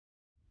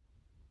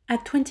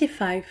At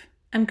 25,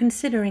 I'm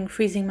considering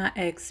freezing my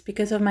eggs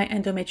because of my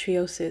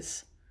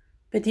endometriosis,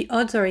 but the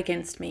odds are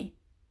against me.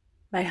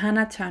 By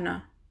Hannah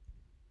Turner.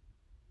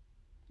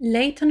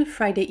 Late on a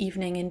Friday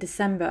evening in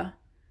December,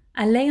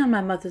 I lay on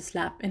my mother's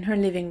lap in her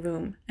living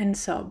room and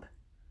sob.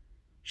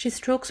 She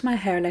strokes my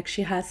hair like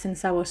she has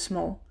since I was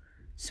small,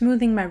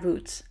 smoothing my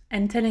roots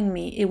and telling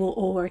me it will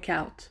all work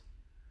out.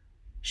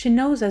 She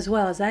knows as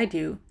well as I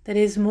do that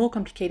it is more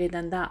complicated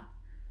than that,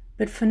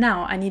 but for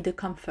now I need the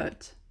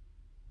comfort.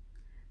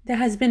 There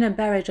has been a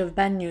barrage of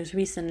bad news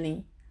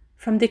recently,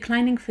 from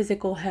declining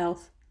physical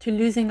health to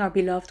losing our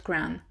beloved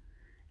Gran,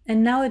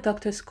 and now a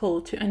doctor's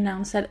call to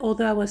announce that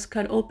although I was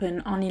cut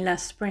open only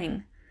last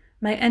spring,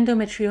 my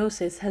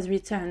endometriosis has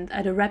returned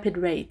at a rapid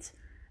rate,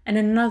 and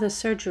another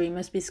surgery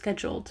must be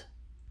scheduled.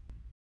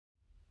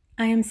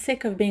 I am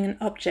sick of being an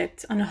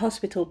object on a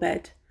hospital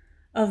bed,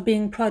 of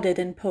being prodded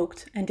and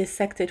poked and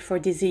dissected for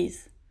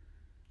disease.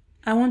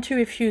 I want to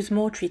refuse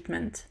more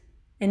treatment.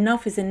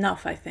 Enough is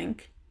enough, I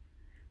think.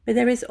 But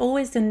there is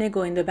always the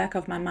niggle in the back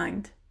of my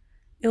mind.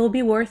 It will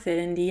be worth it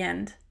in the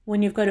end,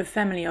 when you've got a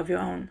family of your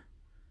own.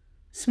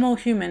 Small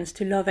humans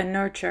to love and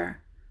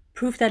nurture,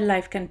 prove that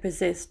life can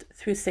persist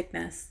through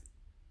sickness.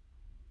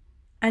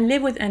 I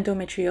live with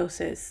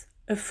endometriosis,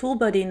 a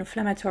full-body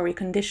inflammatory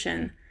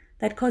condition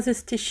that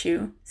causes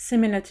tissue,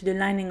 similar to the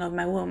lining of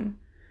my womb,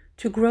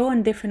 to grow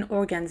on different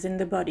organs in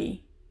the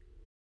body.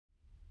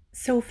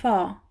 So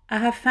far, I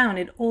have found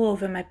it all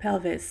over my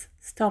pelvis,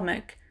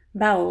 stomach,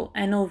 bowel,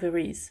 and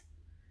ovaries.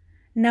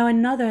 Now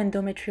another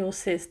endometrial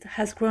cyst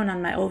has grown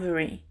on my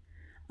ovary.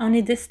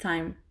 Only this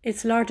time,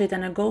 it's larger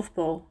than a golf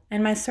ball,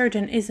 and my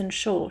surgeon isn't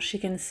sure she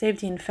can save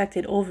the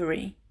infected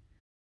ovary.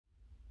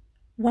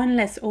 One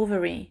less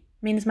ovary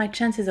means my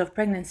chances of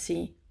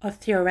pregnancy are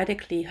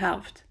theoretically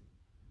halved.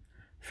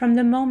 From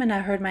the moment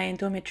I heard my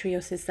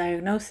endometriosis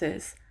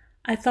diagnosis,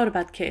 I thought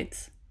about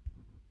kids.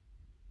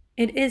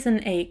 It is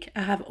an ache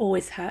I have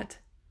always had.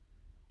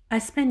 I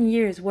spent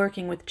years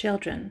working with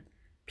children,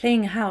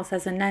 playing house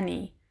as a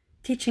nanny,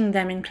 teaching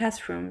them in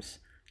classrooms,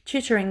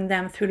 tutoring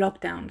them through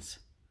lockdowns.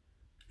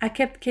 I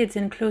kept kids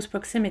in close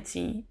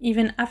proximity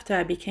even after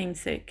I became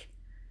sick,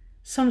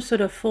 some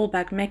sort of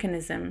fallback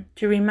mechanism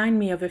to remind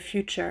me of a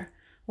future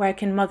where I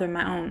can mother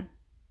my own.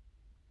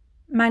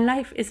 My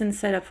life isn't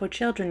set up for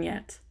children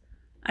yet.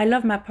 I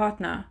love my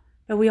partner,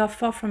 but we are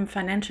far from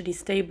financially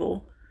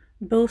stable,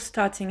 both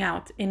starting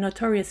out in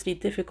notoriously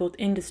difficult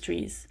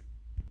industries.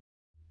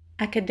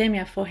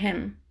 Academia for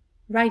him,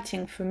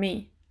 writing for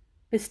me,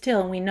 but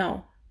still we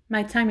know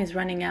my time is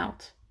running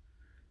out.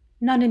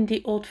 Not in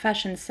the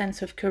old-fashioned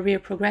sense of career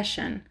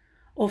progression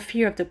or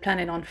fear of the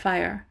planet on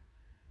fire.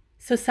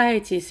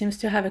 Society seems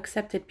to have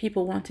accepted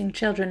people wanting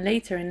children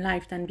later in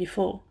life than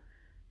before,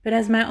 but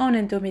as my own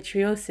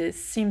endometriosis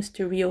seems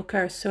to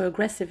reoccur so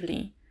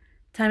aggressively,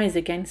 time is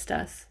against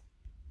us.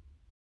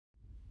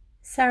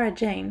 Sarah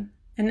Jane,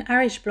 an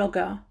Irish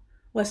blogger,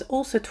 was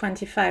also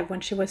 25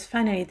 when she was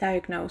finally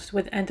diagnosed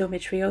with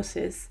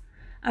endometriosis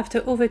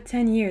after over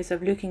 10 years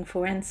of looking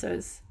for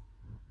answers.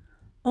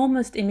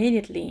 Almost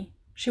immediately,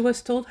 she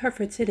was told her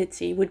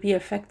fertility would be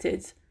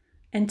affected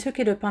and took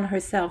it upon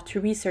herself to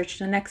research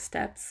the next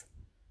steps.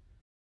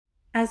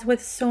 As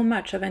with so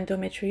much of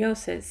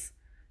endometriosis,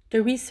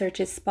 the research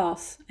is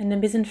sparse and the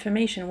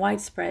misinformation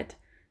widespread,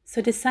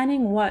 so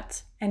deciding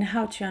what and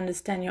how to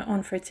understand your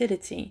own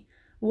fertility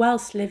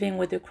whilst living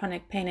with the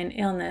chronic pain and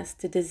illness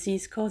the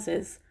disease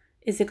causes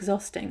is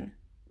exhausting.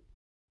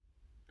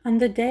 On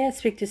the day I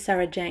speak to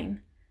Sarah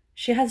Jane,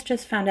 she has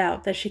just found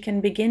out that she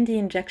can begin the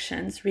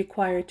injections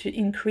required to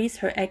increase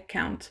her egg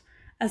count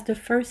as the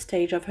first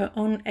stage of her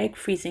own egg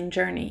freezing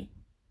journey.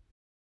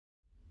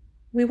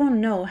 We won't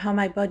know how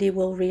my body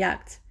will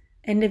react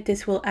and if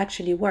this will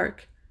actually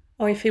work,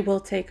 or if it will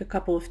take a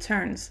couple of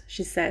turns,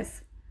 she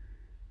says.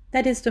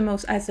 That is the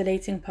most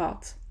isolating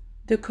part,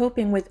 the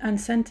coping with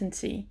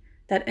uncertainty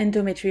that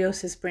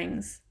endometriosis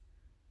brings.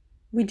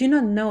 We do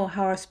not know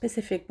how our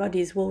specific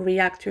bodies will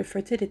react to a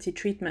fertility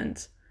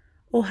treatment,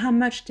 or how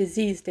much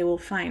disease they will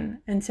find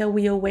until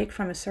we awake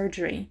from a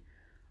surgery,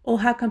 or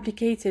how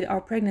complicated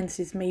our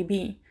pregnancies may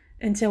be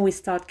until we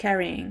start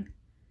carrying.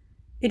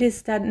 It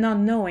is that not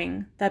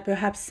knowing that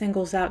perhaps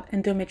singles out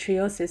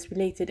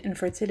endometriosis-related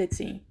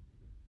infertility.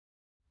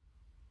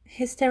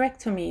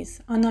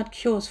 Hysterectomies are not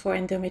cures for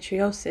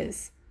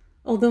endometriosis,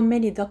 although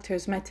many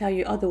doctors might tell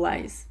you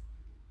otherwise.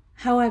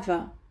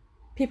 However,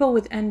 people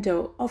with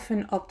endo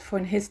often opt for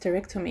an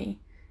hysterectomy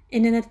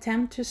in an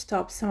attempt to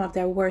stop some of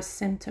their worst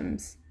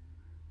symptoms.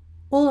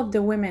 All of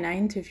the women I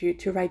interviewed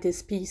to write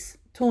this piece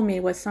told me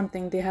it was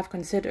something they have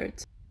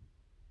considered.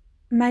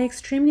 My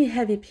extremely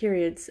heavy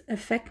periods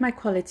affect my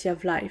quality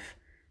of life,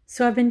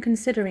 so I've been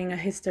considering a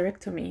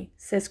hysterectomy,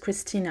 says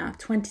Christina,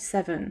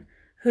 27,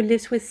 who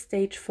lives with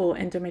stage 4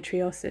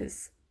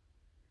 endometriosis.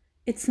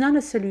 It's not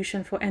a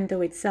solution for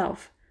endo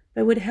itself,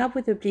 but would help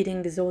with the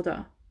bleeding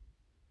disorder.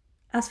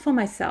 As for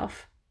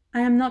myself,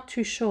 I am not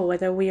too sure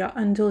whether we are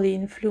unduly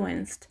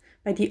influenced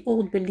by the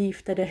old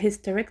belief that a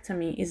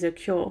hysterectomy is a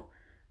cure,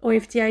 or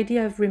if the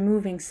idea of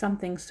removing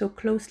something so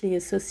closely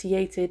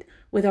associated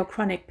with our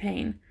chronic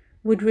pain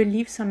would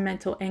relieve some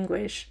mental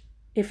anguish,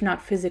 if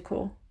not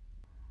physical.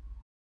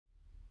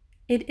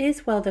 It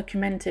is well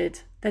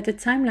documented that the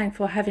timeline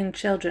for having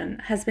children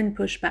has been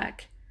pushed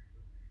back.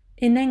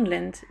 In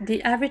England,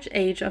 the average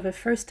age of a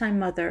first-time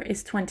mother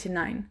is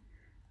 29,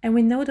 and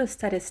we know those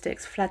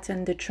statistics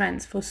flatten the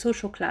trends for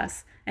social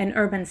class and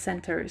urban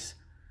centres,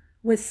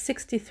 with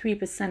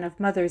 63% of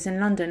mothers in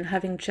London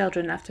having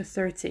children after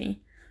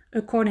 30,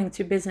 according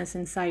to Business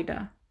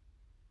Insider.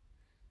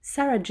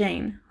 Sarah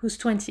Jane, who's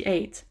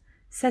 28,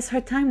 says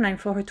her timeline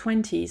for her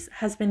 20s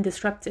has been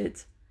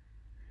disrupted.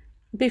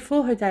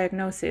 Before her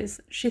diagnosis,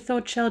 she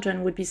thought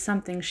children would be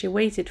something she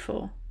waited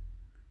for.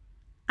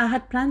 I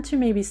had planned to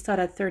maybe start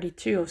at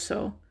 32 or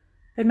so,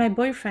 but my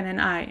boyfriend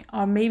and I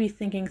are maybe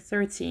thinking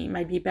 30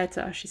 might be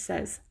better, she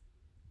says.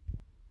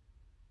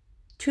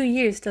 2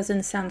 years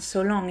doesn't sound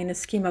so long in the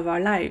scheme of our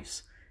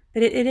lives,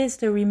 but it is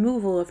the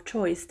removal of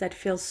choice that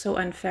feels so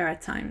unfair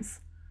at times.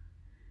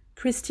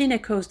 Christine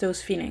echoes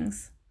those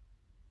feelings.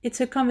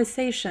 It's a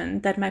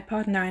conversation that my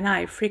partner and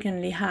I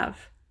frequently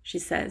have, she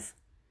says.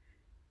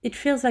 It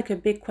feels like a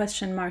big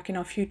question mark in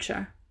our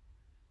future.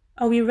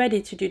 Are we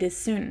ready to do this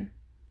soon?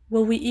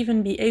 Will we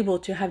even be able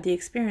to have the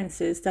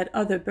experiences that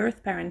other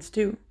birth parents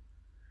do?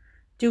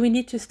 Do we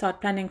need to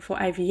start planning for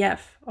IVF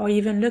or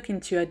even look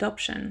into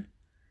adoption?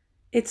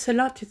 It's a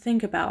lot to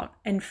think about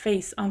and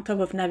face on top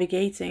of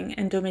navigating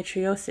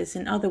endometriosis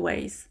in other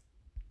ways.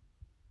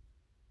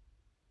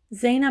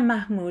 Zaina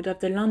Mahmood of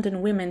the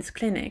London Women's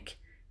Clinic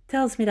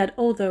tells me that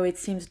although it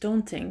seems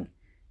daunting,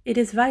 it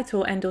is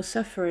vital endo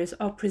sufferers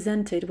are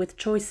presented with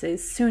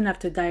choices soon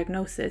after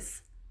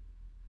diagnosis.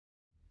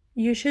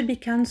 You should be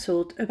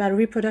counseled about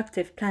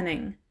reproductive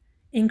planning,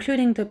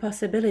 including the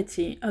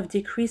possibility of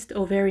decreased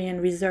ovarian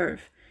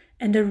reserve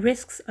and the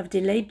risks of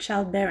delayed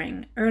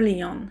childbearing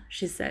early on,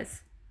 she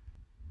says.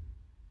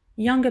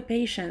 Younger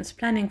patients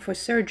planning for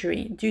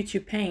surgery due to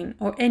pain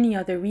or any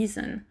other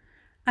reason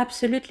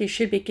absolutely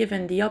should be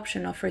given the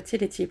option of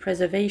fertility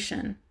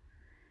preservation.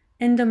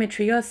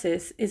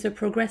 Endometriosis is a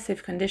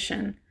progressive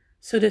condition,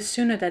 so the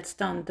sooner that's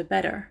done, the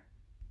better.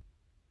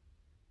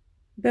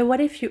 But what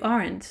if you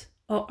aren't,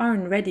 or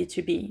aren't ready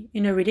to be,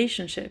 in a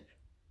relationship?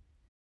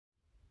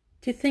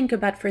 To think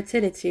about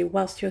fertility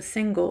whilst you're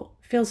single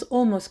feels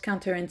almost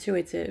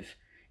counterintuitive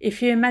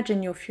if you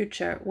imagine your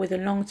future with a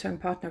long-term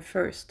partner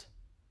first.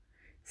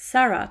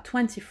 Sarah,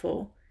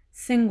 24,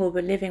 single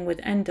but living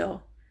with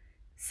endo,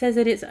 says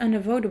it is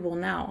unavoidable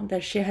now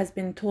that she has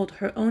been told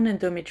her own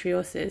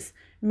endometriosis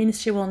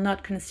means she will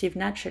not conceive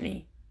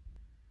naturally.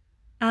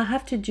 I'll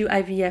have to do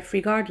IVF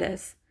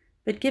regardless,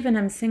 but given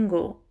I'm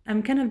single,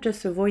 I'm kind of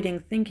just avoiding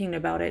thinking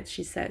about it,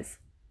 she says.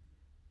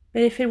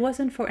 But if it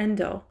wasn't for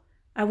endo,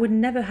 I would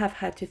never have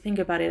had to think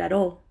about it at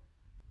all.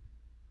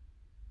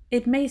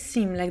 It may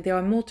seem like there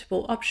are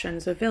multiple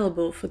options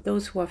available for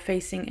those who are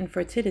facing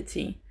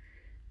infertility,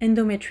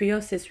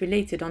 endometriosis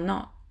related or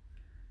not,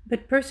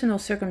 but personal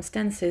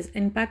circumstances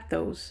impact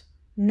those,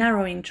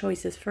 narrowing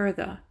choices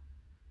further.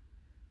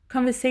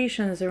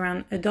 Conversations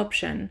around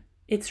adoption,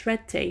 its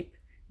red tape,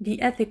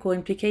 the ethical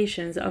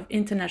implications of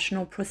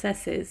international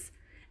processes,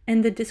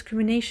 and the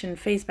discrimination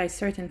faced by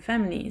certain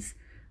families,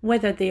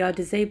 whether they are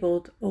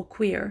disabled or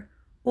queer,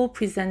 all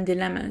present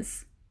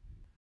dilemmas.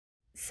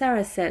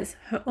 Sarah says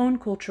her own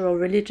cultural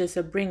religious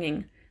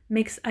upbringing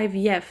makes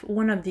IVF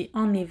one of the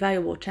only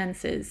viable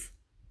chances.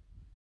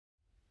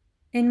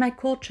 In my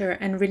culture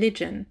and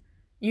religion,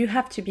 you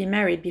have to be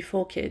married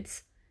before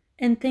kids,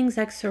 and things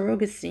like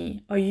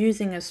surrogacy or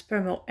using a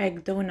sperm or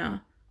egg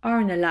donor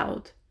aren't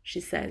allowed, she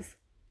says.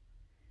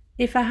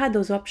 If I had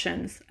those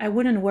options, I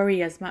wouldn't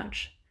worry as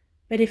much,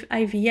 but if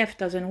IVF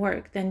doesn't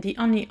work, then the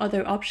only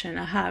other option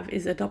I have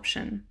is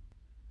adoption.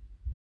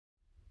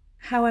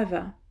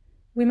 However,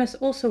 we must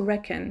also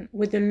reckon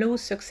with the low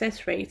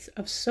success rates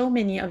of so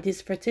many of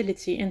these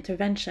fertility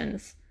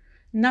interventions,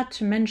 not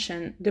to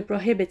mention the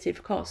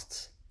prohibitive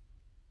costs.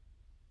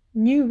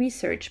 New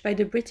research by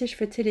the British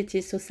Fertility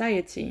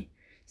Society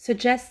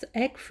suggests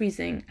egg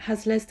freezing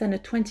has less than a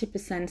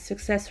 20%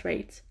 success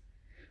rate,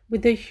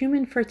 with the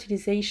Human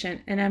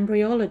Fertilization and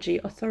Embryology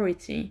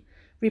Authority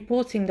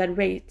reporting that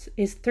rate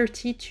is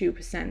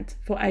 32%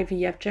 for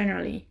IVF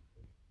generally.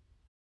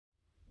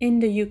 In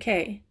the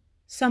UK,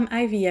 some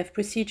IVF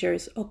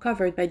procedures are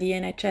covered by the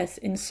NHS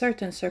in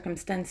certain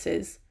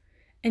circumstances,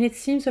 and it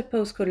seems a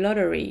postcode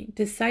lottery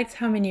decides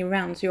how many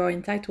rounds you are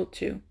entitled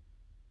to.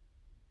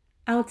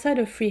 Outside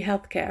of free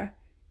healthcare,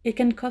 it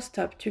can cost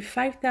up to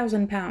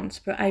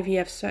 £5,000 per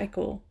IVF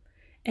cycle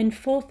and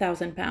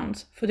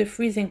 £4,000 for the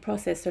freezing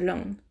process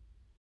alone.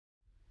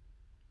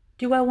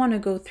 Do I want to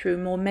go through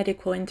more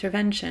medical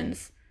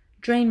interventions,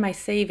 drain my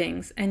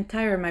savings and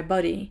tire my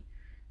body,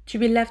 to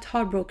be left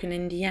heartbroken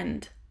in the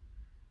end?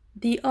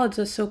 The odds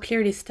are so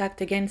clearly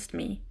stacked against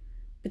me,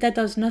 but that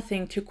does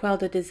nothing to quell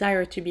the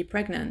desire to be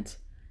pregnant,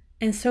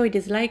 and so it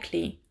is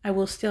likely I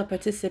will still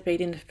participate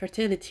in the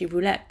fertility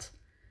roulette,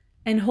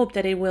 and hope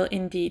that it will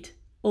indeed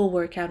all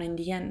work out in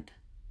the end.